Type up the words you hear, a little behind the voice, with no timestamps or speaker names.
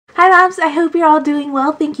Hi loves, I hope you're all doing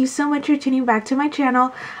well. Thank you so much for tuning back to my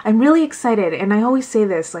channel. I'm really excited, and I always say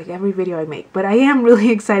this like every video I make, but I am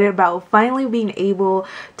really excited about finally being able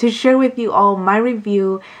to share with you all my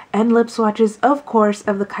review and lip swatches, of course,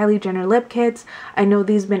 of the Kylie Jenner lip kits. I know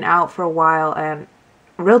these been out for a while, and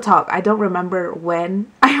real talk, I don't remember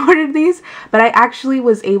when I ordered these, but I actually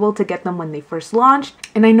was able to get them when they first launched.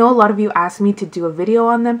 And I know a lot of you asked me to do a video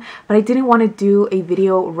on them, but I didn't want to do a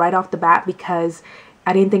video right off the bat because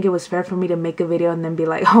I didn't think it was fair for me to make a video and then be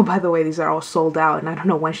like, oh, by the way, these are all sold out and I don't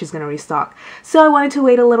know when she's going to restock. So I wanted to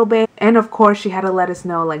wait a little bit. And of course, she had to let us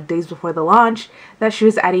know like days before the launch that she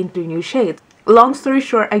was adding 3 new shades. Long story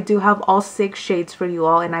short, I do have all 6 shades for you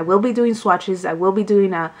all, and I will be doing swatches. I will be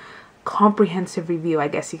doing a comprehensive review, I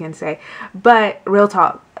guess you can say. But real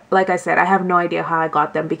talk, like I said, I have no idea how I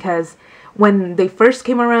got them, because when they first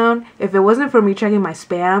came around, if it wasn't for me checking my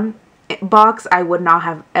spam box, I would not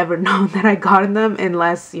have ever known that I got them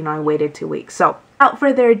unless, you know, I waited 2 weeks. So without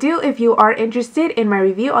further ado, if you are interested in my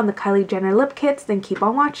review on the Kylie Jenner lip kits, then keep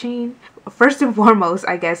on watching. First and foremost,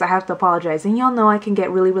 I guess I have to apologize, and y'all know I can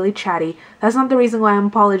get really chatty. That's not the reason why I'm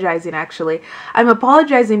apologizing. Actually, I'm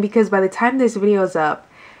apologizing because by the time this video is up,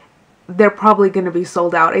 they're probably going to be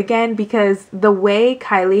sold out again, because the way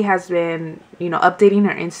Kylie has been, you know, updating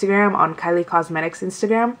her Instagram on Kylie Cosmetics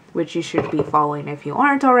Instagram, which you should be following if you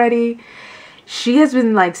aren't already, she has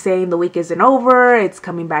been like saying the week isn't over, it's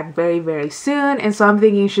coming back very soon. And so I'm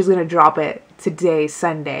thinking she's going to drop it today,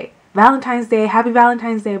 Sunday, Valentine's Day. Happy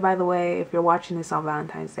Valentine's Day, by the way, if you're watching this on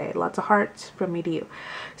Valentine's Day. Lots of hearts from me to you.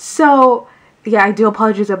 So yeah, I do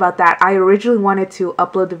apologize about that. I originally wanted to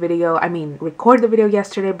upload the video, record the video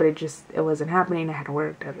yesterday, but it wasn't happening. I had to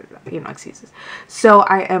work, you know, excuses. So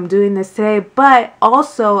I am doing this today. But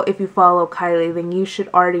also, if you follow Kylie, then you should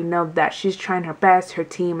already know that she's trying her best. Her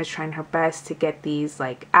team is trying her best to get these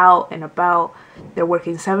like out and about. They're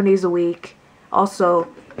working 7 days a week. Also,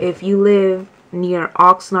 if you live near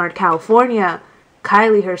Oxnard, California,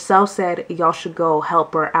 Kylie herself said y'all should go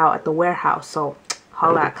help her out at the warehouse. So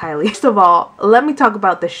holla at Kylie. First of all, let me talk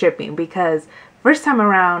about the shipping, because first time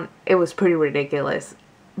around it was pretty ridiculous.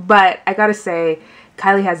 But I gotta say,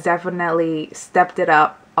 Kylie has definitely stepped it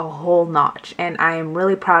up a whole notch, and I am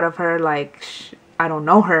really proud of her. Like, I don't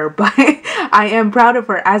know her, but I am proud of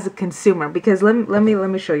her as a consumer, because let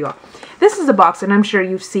me show you all. This is the box, and I'm sure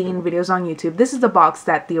you've seen videos on YouTube. This is the box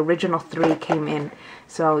that the original 3 came in.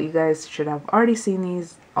 So you guys should have already seen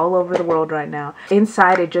these all over the world right now.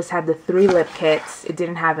 Inside it just had the 3 lip kits. It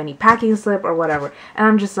didn't have any packing slip or whatever. And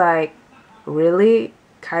I'm just like, really?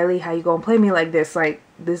 Kylie, how you gonna play me like this? Like,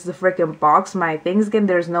 this is the freaking box my things again.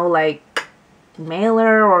 There's no like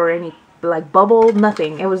mailer or any like bubble,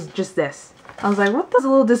 nothing. It was just this. I was like, what? I was a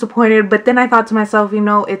little disappointed, but then I thought to myself, you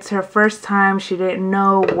know, it's her first time. She didn't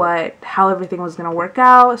know how everything was gonna work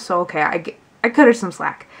out. So okay, I cut her some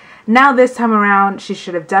slack. Now this time around, she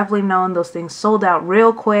should have definitely known those things sold out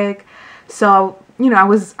real quick. So, you know, I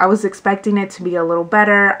was expecting it to be a little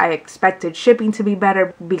better. I expected shipping to be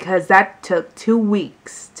better, because that took 2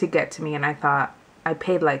 weeks to get to me, and I thought I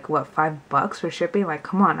paid like what, $5 for shipping? Like,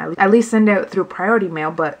 come on, at least send it through priority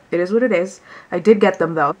mail. But it is what it is. I did get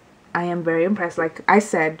them though. I am very impressed. Like I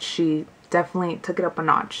said, she definitely took it up a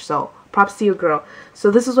notch. So props to you, girl.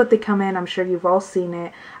 So this is what they come in. I'm sure you've all seen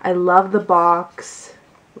it. I love the box.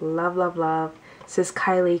 Love. It says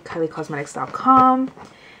Kylie, KylieCosmetics.com,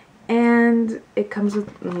 and it comes with,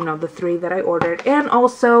 you know, the 3 that I ordered, and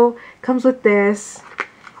also comes with this,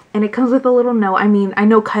 and it comes with a little note. I mean, I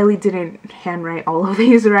know Kylie didn't handwrite all of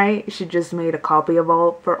these, right? She just made a copy of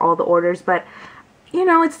for all the orders, but you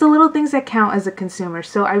know, it's the little things that count as a consumer.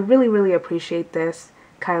 So I really appreciate this.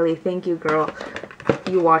 Kylie, thank you, girl.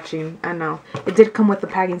 You watching, I know. It did come with the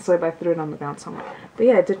packing slip. I threw it on the ground somewhere. But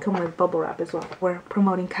yeah, it did come with bubble wrap as well. We're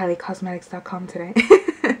promoting KylieCosmetics.com today.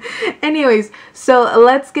 Anyways, so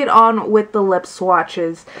let's get on with the lip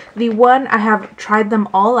swatches. The one, I have tried them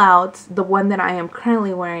all out. The one that I am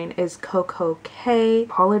currently wearing is Coco K.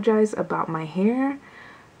 Apologize about my hair,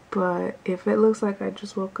 but if it looks like I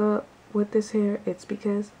just woke up with this hair, it's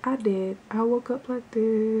because I did. I woke up like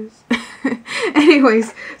this.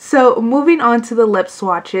 Anyways, so moving on to the lip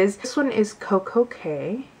swatches. This one is Coco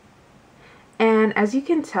K, and as you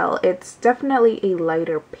can tell, it's definitely a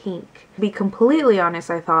lighter pink. To be completely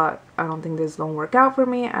honest, I thought, I don't think this is gonna work out for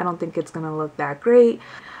me. I don't think it's gonna look that great.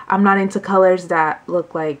 I'm not into colors that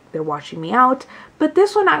look like they're washing me out, but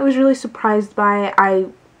this one I was really surprised by. I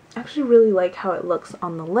actually really like how it looks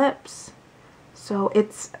on the lips. So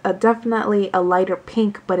it's definitely a lighter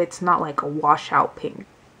pink, but it's not like a washout pink.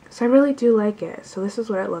 So I really do like it. So this is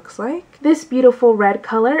what it looks like. This beautiful red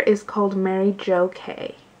color is called Mary Jo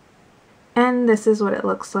K. And this is what it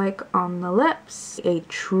looks like on the lips. A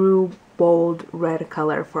true bold red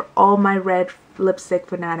color. For all my red lipstick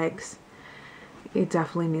fanatics, you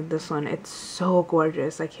definitely need this one. It's so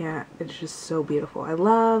gorgeous. I can't. It's just so beautiful. I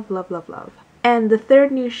love, love, love, love. And the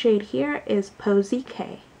third new shade here is Posy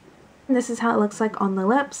K. And this is how it looks like on the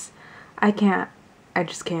lips. I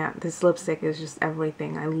just can't. This lipstick is just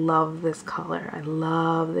everything. I love this color. I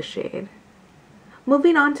love the shade.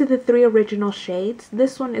 Moving on to the 3 original shades.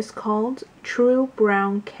 This one is called True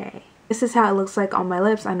Brown K. This is how it looks like on my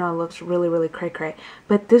lips. I know it looks really, really cray-cray,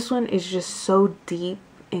 but this one is just so deep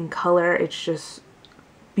in color. It's just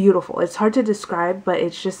beautiful. It's hard to describe, but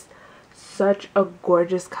it's just such a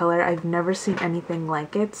gorgeous color. I've never seen anything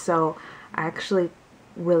like it, so I actually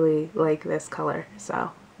really like this color.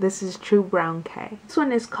 So this is True Brown K. This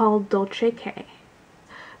one is called Dolce K.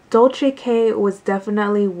 Dolce K was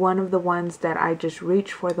definitely one of the ones that I just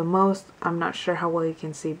reached for the most. I'm not sure how well you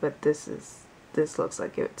can see, but this looks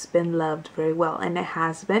like it's been loved very well, and it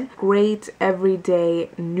has been. Great everyday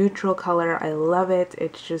neutral color. I love it.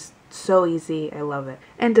 It's just so easy. I love it.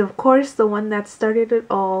 And of course, the one that started it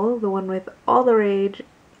all, the one with all the rage,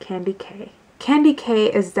 Candy K. Candy K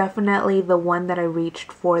is definitely the one that I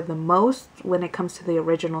reached for the most when it comes to the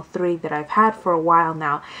original 3 that I've had for a while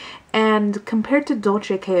now. And compared to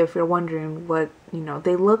Dolce K, if you're wondering what,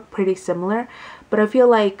 they look pretty similar, but I feel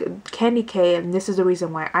like Candy K, and this is the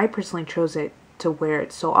reason why I personally chose it to wear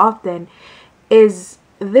it so often, is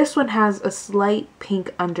this one has a slight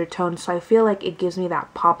pink undertone, so I feel like it gives me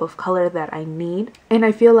that pop of color that I need. And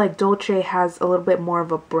I feel like Dolce has a little bit more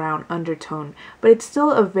of a brown undertone, but it's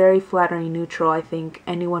still a very flattering neutral. I think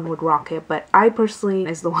anyone would rock it, but I personally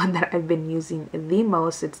is the one that I've been using the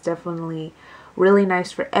most. It's definitely really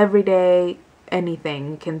nice for everyday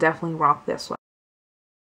anything. You can definitely rock this one.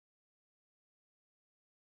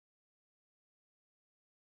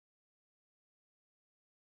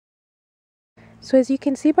 So as you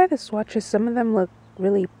can see by the swatches, some of them look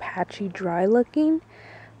really patchy, dry looking,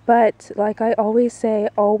 but like I always say,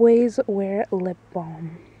 always wear lip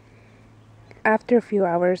balm. After a few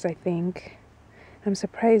hours, I think, I'm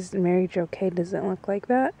surprised Mary Jo K doesn't look like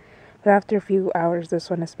that, but after a few hours, this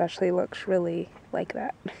one especially looks really like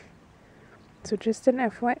that. So just an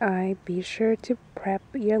FYI, be sure to prep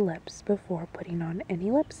your lips before putting on any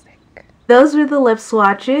lipstick. Those were the lip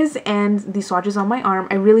swatches and the swatches on my arm.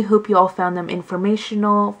 I really hope you all found them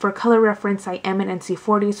informational. For color reference, I am an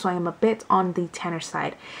NC40, so I am a bit on the tanner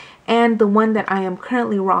side. And the one that I am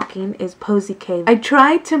currently rocking is Posy K. I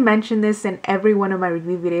tried to mention this in every one of my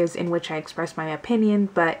review videos in which I express my opinion,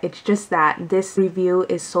 but it's just that this review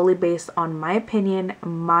is solely based on my opinion,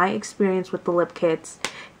 my experience with the lip kits.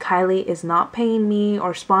 KYLIE is not paying me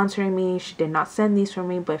or sponsoring me. She did not send these for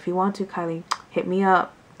me, but if you want to, KYLIE, hit me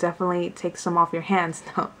up. Definitely take some off your hands.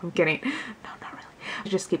 No, I'm kidding. No, not really.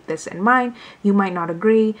 Just keep this in mind. You might not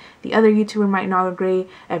agree. The other YouTuber might not agree.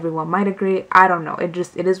 Everyone might agree. I don't know. It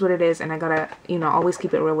is what it is, and I gotta, always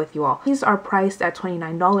keep it real with you all. These are priced at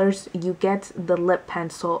 $29. You get the lip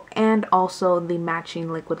pencil and also the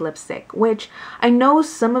matching liquid lipstick, which I know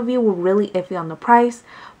some of you were really iffy on the price,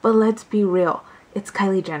 but let's be real. It's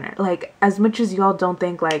Kylie Jenner. Like, as much as y'all don't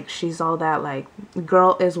think like she's all that, like,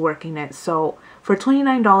 girl is working it. So for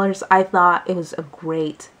 $29, I thought it was a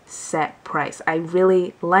great set price. I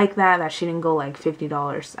really like that she didn't go like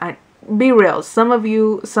 $50. Be real, some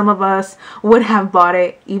of us would have bought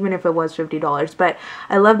it even if it was $50, but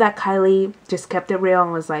I love that Kylie just kept it real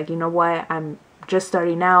and was like, you know what, I'm just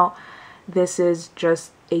starting out. This is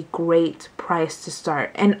just a great price to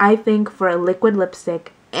start. And I think for a liquid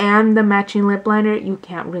lipstick and the matching lip liner, you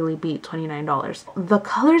can't really beat $29. The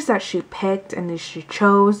colors that she picked and that she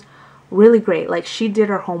chose, really great. Like, she did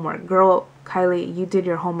her homework. Girl, Kylie, you did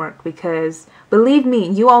your homework, because believe me,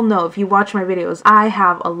 you all know, if you watch my videos, I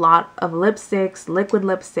have a lot of lipsticks, liquid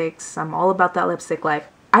lipsticks. I'm all about that lipstick life.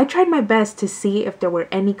 I tried my best to see if there were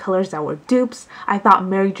any colors that were dupes. I thought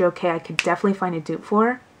Mary Jo K I could definitely find a dupe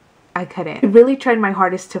for. I couldn't. I really tried my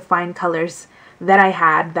hardest to find colors that I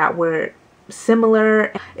had that were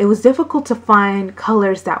similar. It was difficult to find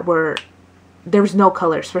colors that were, there was no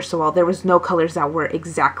colors. First of all, there was no colors that were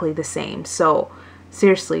exactly the same. So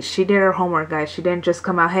seriously, she did her homework, guys. She didn't just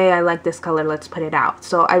come out, hey, I like this color, let's put it out.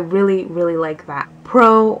 So I really like that.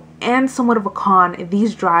 Pro and somewhat of a con,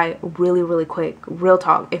 these dry really quick. Real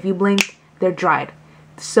talk, if you blink, they're dried.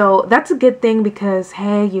 So that's a good thing, because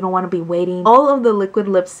hey, you don't want to be waiting. All of the liquid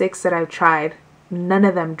lipsticks that I've tried, none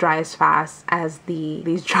of them dry as fast as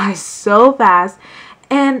these dry so fast.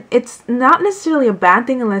 And it's not necessarily a bad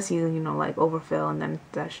thing unless you like overfill, and then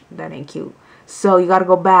that ain't cute. So you gotta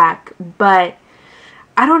go back. But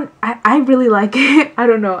I really like it. I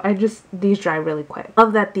don't know. These dry really quick.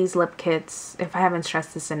 Love that these lip kits, if I haven't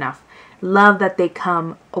stressed this enough, love that they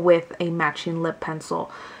come with a matching lip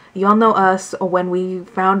pencil. Y'all know us, when we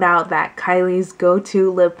found out that Kylie's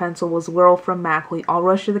go-to lip pencil was Whirl from MAC, we all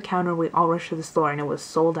rushed to the counter, we all rushed to the store, and it was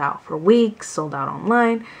sold out for weeks, sold out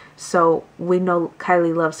online. So we know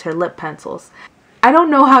Kylie loves her lip pencils. I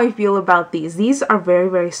don't know how you feel about these. These are very,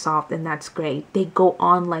 very soft, and that's great. They go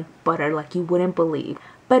on like butter, like you wouldn't believe.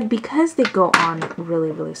 But because they go on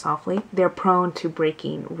really, really softly, they're prone to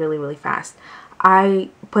breaking really, really fast. I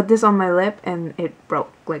put this on my lip and it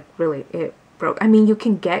broke. Like, really, it broke. I mean, you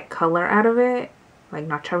can get color out of it, like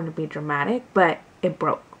not trying to be dramatic, but it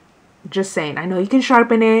broke. Just saying. I know you can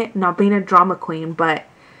sharpen it, not being a drama queen, but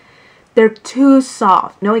they're too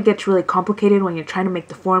soft. I know it gets really complicated when you're trying to make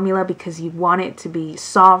the formula because you want it to be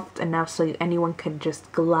soft enough so anyone could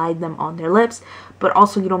just glide them on their lips, but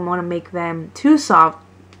also you don't want to make them too soft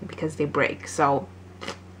because they break. So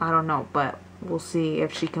I don't know, but we'll see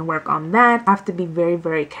if she can work on that. I have to be very,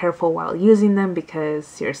 very careful while using them because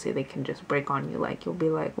seriously, they can just break on you. Like, you'll be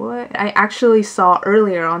like, what? I actually saw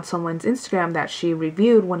earlier on someone's Instagram that she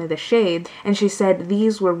reviewed one of the shades and she said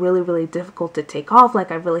these were really, really difficult to take off.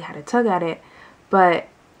 Like, I really had to tug at it. But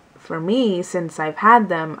for me, since I've had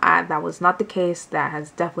them, that was not the case. That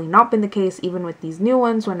has definitely not been the case even with these new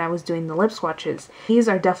ones when I was doing the lip swatches. These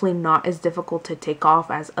are definitely not as difficult to take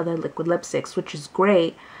off as other liquid lipsticks, which is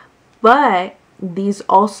great. But these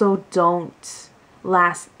also don't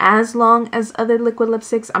last as long as other liquid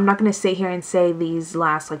lipsticks. I'm not going to sit here and say these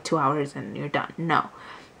last like 2 hours and you're done. No.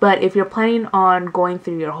 But if you're planning on going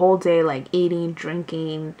through your whole day, like eating,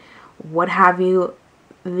 drinking, what have you,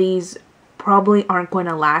 these probably aren't going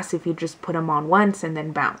to last if you just put them on once and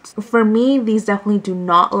then bounce. For me, these definitely do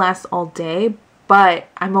not last all day, but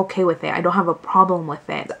I'm okay with it. I don't have a problem with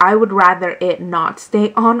it. I would rather it not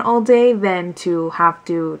stay on all day than to have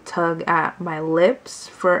to tug at my lips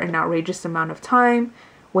for an outrageous amount of time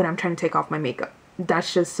when I'm trying to take off my makeup.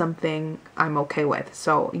 That's just something I'm okay with.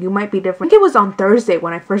 So you might be different. I think it was on Thursday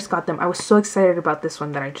when I first got them. I was so excited about this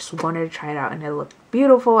one that I just wanted to try it out and it looked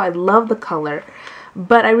beautiful. I love the color.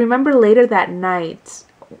 But I remember later that night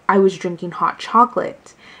I was drinking hot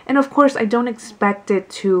chocolate. And of course, I don't expect it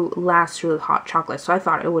to last really hot chocolate. So I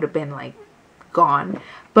thought it would have been like gone.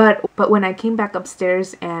 But when I came back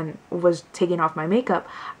upstairs and was taking off my makeup,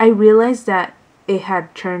 I realized that it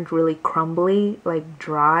had turned really crumbly, like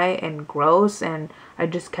dry and gross. And I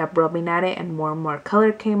just kept rubbing at it and more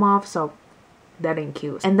color came off. So that ain't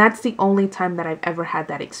cute. And that's the only time that I've ever had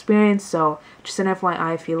that experience. So just an FYI,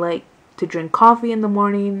 I feel like to drink coffee in the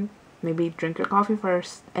morning, maybe drink your coffee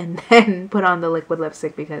first and then put on the liquid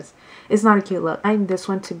lipstick because it's not a cute look. I find this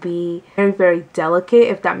one to be very, very delicate,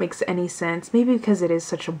 if that makes any sense. Maybe because it is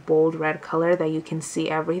such a bold red color that you can see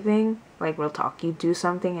everything. Like, real talk, you do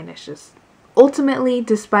something and it's just... Ultimately,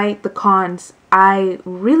 despite the cons, I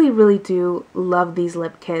really, really do love these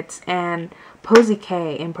lip kits, and Posy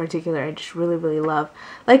K in particular, I just really, really love.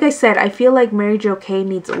 Like I said, I feel like Mary Jo K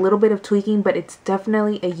needs a little bit of tweaking, but it's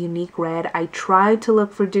definitely a unique red. I tried to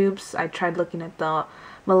look for dupes. I tried looking at the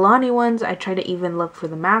MILANI ones. I tried to even look for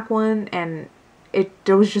the MAC one, and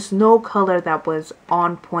there was just no color that was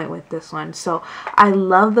on point with this one. So I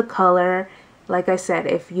love the color. Like I said,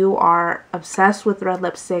 if you are obsessed with red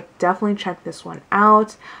lipstick, definitely check this one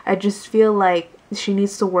out. I just feel like she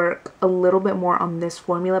needs to work a little bit more on this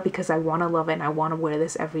formula because I want to love it and I want to wear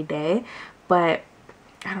this every day. But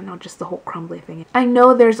I don't know, just the whole crumbly thing. I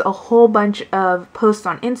know there's a whole bunch of posts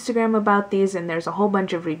on Instagram about these, and there's a whole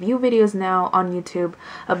bunch of review videos now on YouTube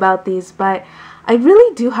about these, but I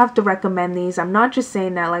really do have to recommend these. I'm not just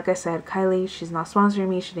saying that. Like I said, Kylie, she's not sponsoring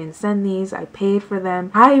me. She didn't send these. I paid for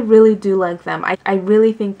them. I really do like them. I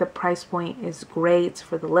really think the price point is great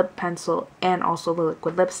for the lip pencil and also the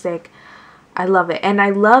liquid lipstick. I love it. And I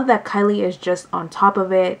love that Kylie is just on top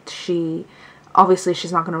of it. Obviously,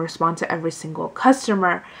 she's not going to respond to every single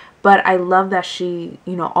customer, but I love that she,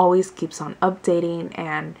 you know, always keeps on updating,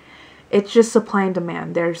 and it's just supply and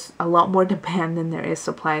demand. There's a lot more demand than there is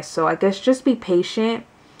supply. So I guess just be patient.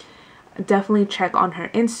 Definitely check on her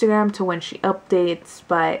Instagram to when she updates,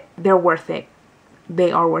 but they're worth it. They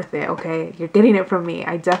are worth it, okay? You're getting it from me.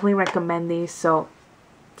 I definitely recommend these. So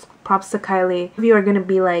props to Kylie. If you are going to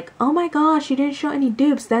be like, oh my gosh, you didn't show any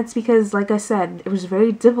dupes, that's because, like I said, it was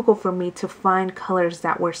very difficult for me to find colors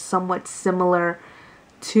that were somewhat similar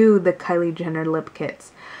to the Kylie Jenner lip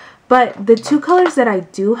kits. But the two colors that I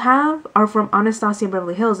do have are from Anastasia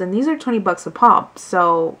Beverly Hills, and these are 20 bucks a pop.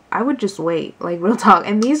 So I would just wait, like, real talk.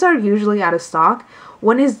 And these are usually out of stock.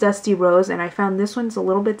 One is Dusty Rose, and I found this one's a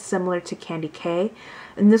little bit similar to Candy K.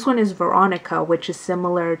 And this one is Veronica, which is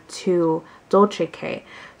similar to Dolce K.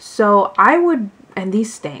 So I would, and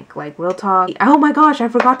these stink, like real talk. Oh my gosh, I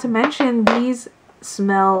forgot to mention these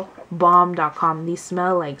smell bomb.com. These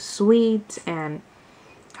smell like sweet and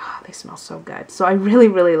oh, they smell so good. So I really,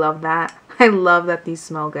 really love that. I love that these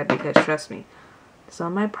smell good because trust me, some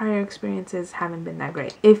of my prior experiences haven't been that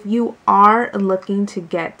great. If you are looking to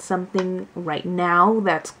get something right now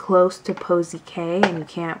that's close to Posy K and you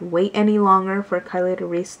can't wait any longer for KYLIE to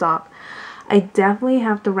restock, I definitely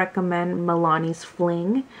have to recommend MILANI's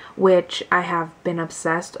Fling, which I have been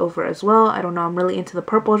obsessed over as well. I don't know, I'm really into the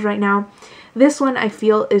purples right now. This one I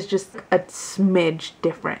feel is just a smidge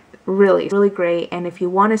different. Really, really great. And if you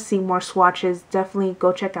want to see more swatches, definitely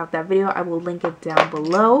go check out that video. I will link it down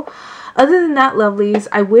below. Other than that, lovelies,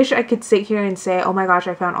 I wish I could sit here and say, oh my gosh,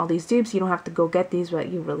 I found all these dupes. You don't have to go get these, but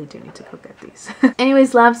you really do need to go get these.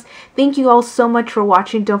 Anyways, loves, thank you all so much for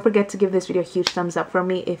watching. Don't forget to give this video a huge thumbs up for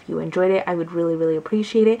me if you enjoyed it. I would really, really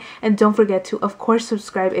appreciate it. And don't forget to, of course,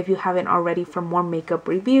 subscribe if you haven't already for more makeup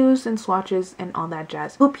reviews and swatches and all that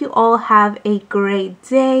jazz. Hope you all have a great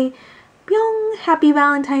day. Byung! Happy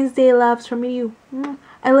Valentine's Day, loves, from me to you.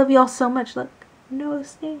 I love you all so much. Look, no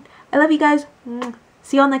stain. I love you guys.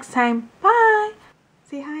 See you all next time. Bye.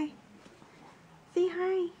 Say hi. Say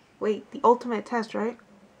hi. Wait, the ultimate test, right?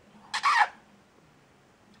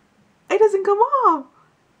 It doesn't come off.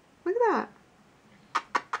 Look at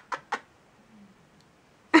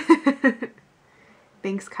that.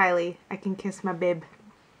 Thanks, KYLIE. I can kiss my bib.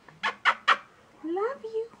 Love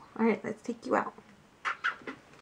you. All right, let's take you out.